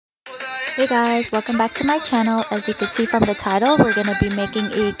Hey guys, welcome back to my channel. As you can see from the title, we're going to be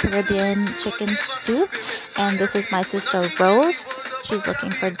making a Caribbean chicken stew. And this is my sister Rose. She's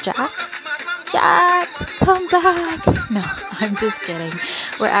looking for Jack. Jack, come back. No, I'm just kidding.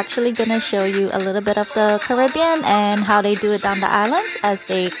 We're actually going to show you a little bit of the Caribbean and how they do it down the islands, as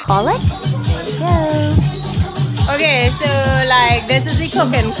they call it. There we go. Okay, so like this is the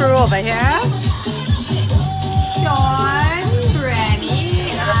cooking crew over here. Sean, Granny,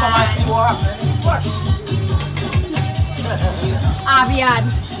 Avian.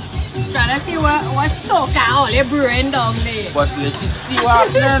 Trying to see what's so cow all brewing down there. But let's see what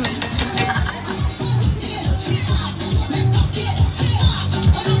happening.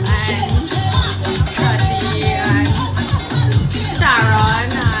 And Trusty and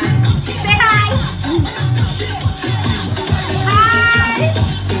Sharon and say hi.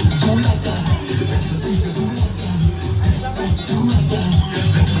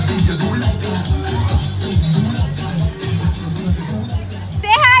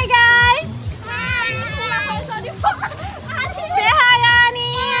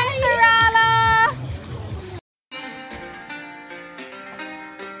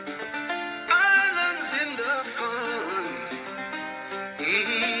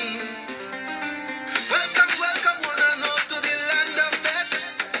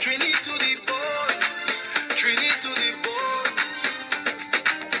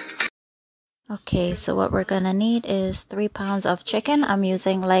 Okay, so what we're gonna need is 3 pounds of chicken. I'm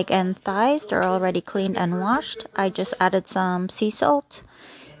using leg and thighs. They're already cleaned and washed. I just added some sea salt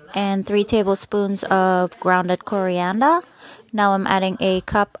and 3 tablespoons of grounded coriander. Now I'm adding a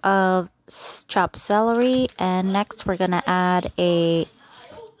cup of chopped celery, and next we're gonna add a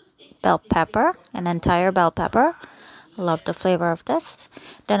bell pepper, an entire bell pepper. Love the flavor of this.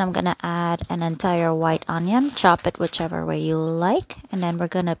 Then I'm gonna add an entire white onion, chop it whichever way you like, and then we're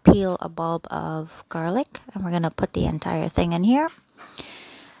gonna peel a bulb of garlic, and we're gonna put the entire thing in here.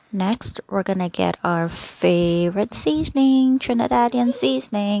 Next, we're gonna get our favorite seasoning, Trinidadian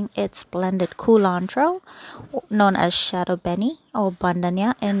seasoning. It's blended culantro, known as shadow benny or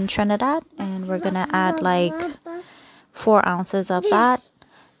bandanya in Trinidad, and we're gonna add like 4 ounces of that.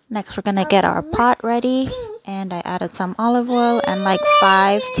 Next, we're gonna get our pot ready, and I added some olive oil and like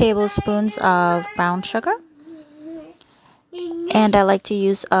 5 tablespoons of brown sugar. And I like to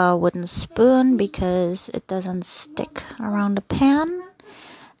use a wooden spoon because it doesn't stick around the pan.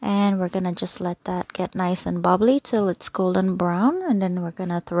 And we're gonna just let that get nice and bubbly till it's golden brown, and then we're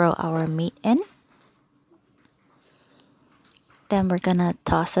gonna throw our meat in. Then we're gonna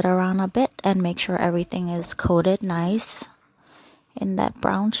toss it around a bit and make sure everything is coated nice in that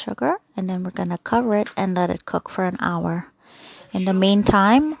brown sugar, and then we're gonna cover it and let it cook for an hour. In the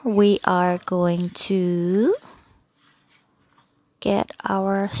meantime, we are going to get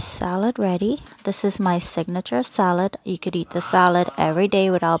our salad ready. This is my signature salad. You could eat the salad every day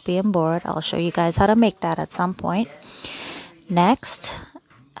without being bored. I'll show you guys how to make that at some point. Next,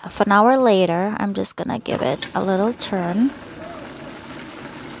 half an hour later, I'm just gonna give it a little turn.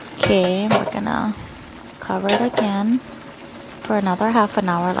 Okay, we're gonna cover it again for another half an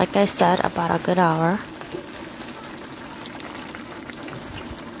hour. Like I said, about a good hour.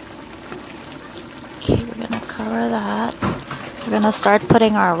 Okay, we're gonna cover that. We're gonna start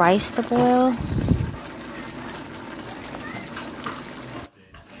putting our rice to boil.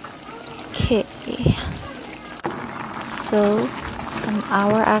 Okay, so an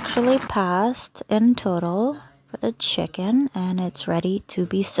hour actually passed in total for the chicken, and it's ready to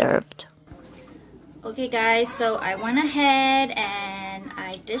be served. Okay guys, so I went ahead and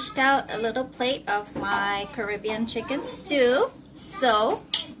I dished out a little plate of my Caribbean chicken stew. So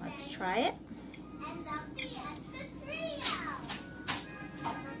let's try it.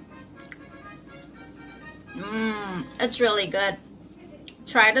 It's really good.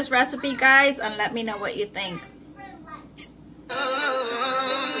 Try this recipe guys and let me know what you think.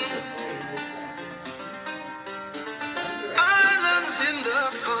 Islands in the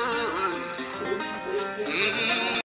fun.